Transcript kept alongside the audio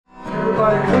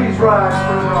Everybody please rise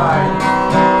for the ride.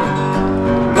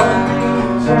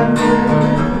 Nothing tender,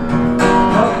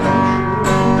 nothing true.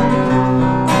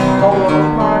 All of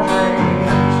my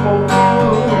dreams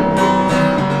fulfilled.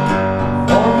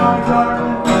 For my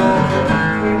darling,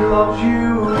 he loves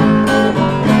you.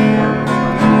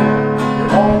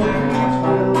 And always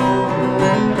will.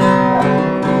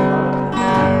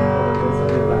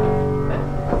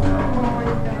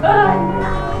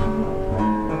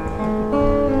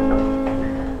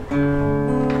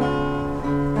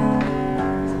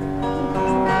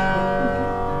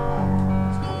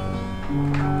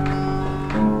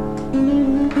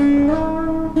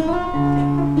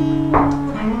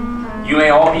 You may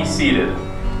all be seated.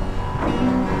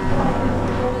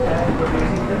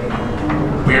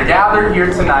 We are gathered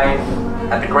here tonight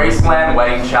at the Graceland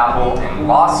Wedding Chapel in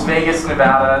Las Vegas,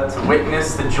 Nevada to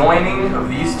witness the joining of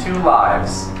these two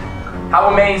lives.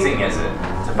 How amazing is it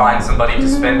to find somebody to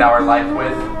spend our life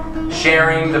with,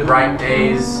 sharing the bright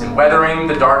days and weathering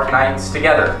the dark nights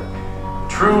together.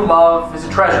 True love is a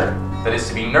treasure that is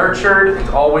to be nurtured and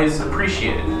always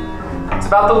appreciated. It's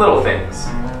about the little things,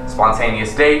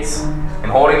 spontaneous dates, and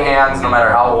holding hands no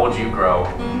matter how old you grow.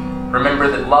 Remember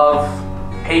that love,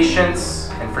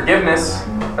 patience, and forgiveness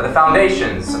are the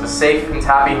foundations of a safe and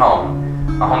happy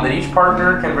home, a home that each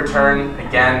partner can return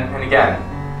again and again.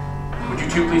 Would you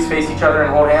two please face each other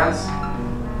and hold hands?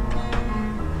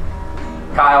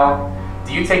 Kyle,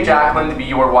 do you take Jacqueline to be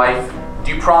your wife?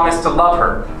 Do you promise to love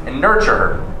her and nurture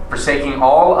her, forsaking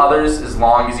all others as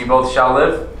long as you both shall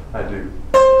live? I do.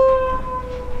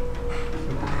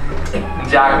 And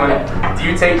Jacqueline, do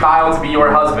you take Kyle to be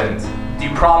your husband? Do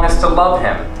you promise to love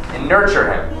him and nurture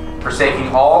him, forsaking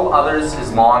all others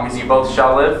as long as you both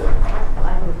shall live?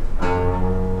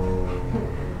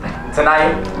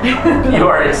 Tonight, you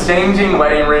are exchanging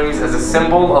wedding rings as a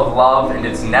symbol of love and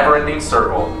its never-ending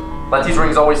circle. Let these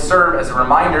rings always serve as a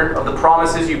reminder of the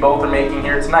promises you both are making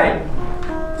here tonight.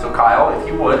 So Kyle, if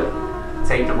you would,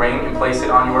 take the ring and place it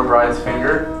on your bride's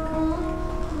finger.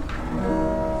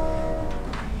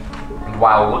 And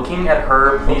while looking at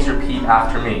her, please repeat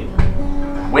after me.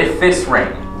 With this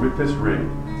ring,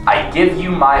 I give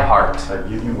you my heart. I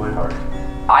give you my heart.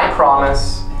 I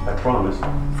promise,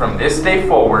 from this day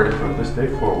forward,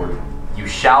 you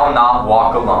shall not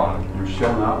walk alone. You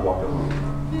shall not walk alone.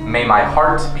 May my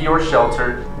heart be your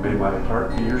shelter. May my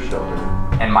heart be your shelter.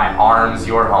 And my arms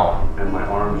your home. And my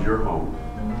arms your home.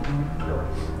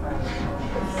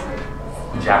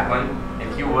 Jacqueline,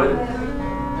 if you would,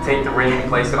 take the ring and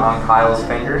place it on Kyle's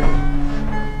finger.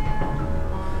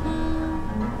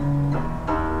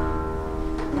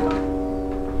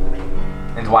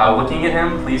 And while looking at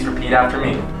him, please repeat after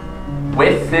me.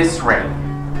 With this ring,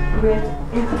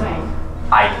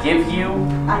 I give you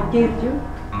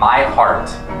my heart.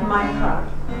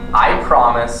 I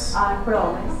promise,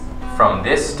 from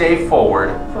this day forward,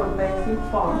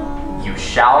 you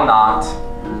shall not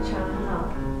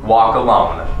walk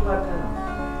alone.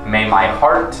 May my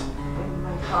heart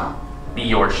be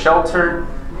your shelter,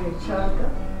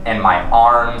 and my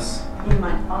arms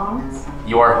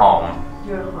your home.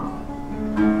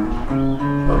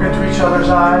 Look into each other's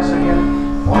eyes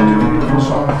again while doing a beautiful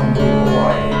song from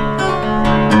Hawaii.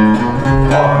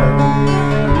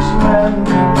 Wise men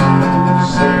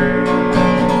say,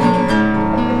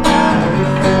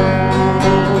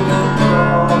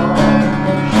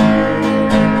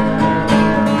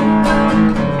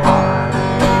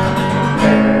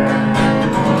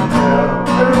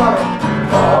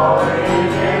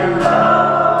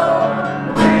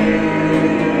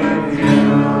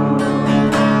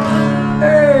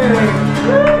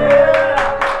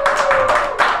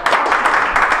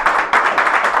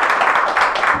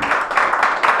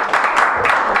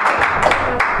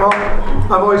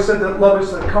 I've always said that love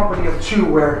is the company of two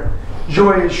where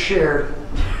joy is shared.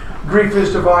 Grief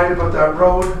is divided, but that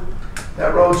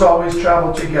road's always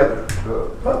traveled together.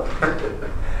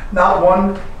 Not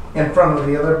one in front of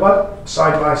the other, but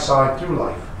side by side through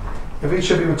life. If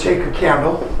each of you would take a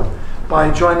candle, by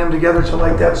joining them together to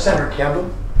light that center candle,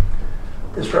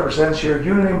 this represents your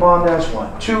unity bond as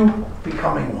one, two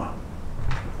becoming one.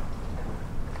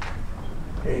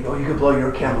 There you go, you can blow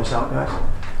your candles out, guys.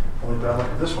 Only bad luck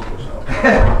if this one goes out.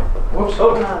 Whoops.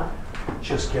 Oh.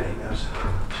 Just kidding, guys.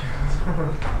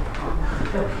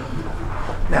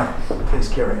 Now, please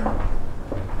carry on.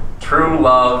 True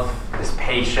love is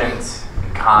patient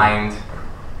and kind.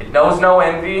 It knows no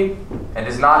envy and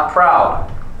is not proud.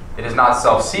 It is not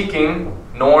self-seeking,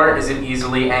 nor is it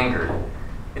easily angered.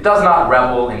 It does not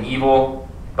revel in evil,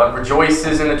 but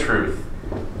rejoices in the truth.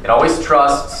 It always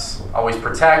trusts, always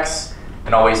protects,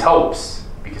 and always hopes,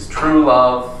 because true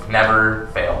love never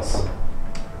fails.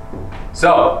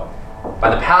 So,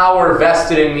 by the power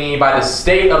vested in me by the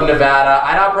state of Nevada,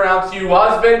 I now pronounce you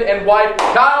husband and wife.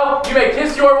 Kyle, you may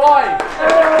kiss your wife.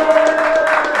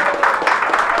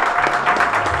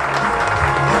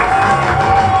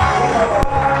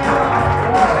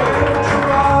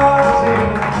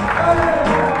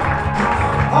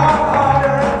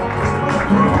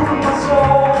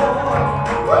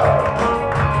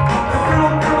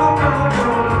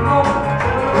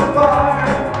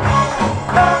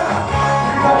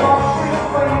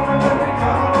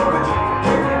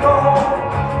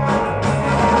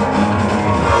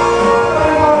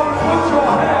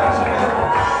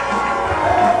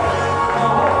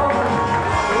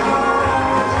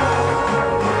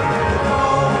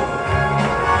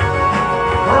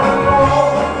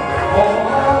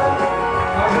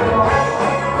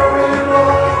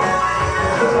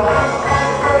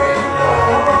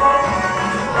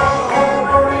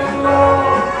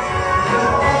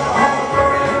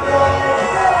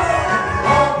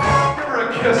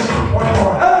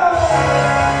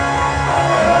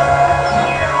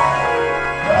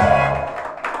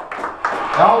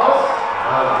 Elvis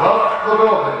has left the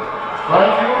building.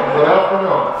 Thank you and good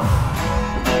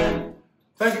afternoon.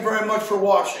 Thank you very much for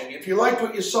watching. If you liked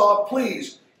what you saw,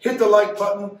 please hit the like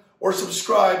button or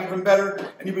subscribe, even better,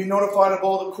 and you'll be notified of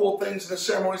all the cool things and the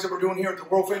ceremonies that we're doing here at the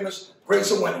world famous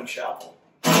Graceland Wedding Chapel.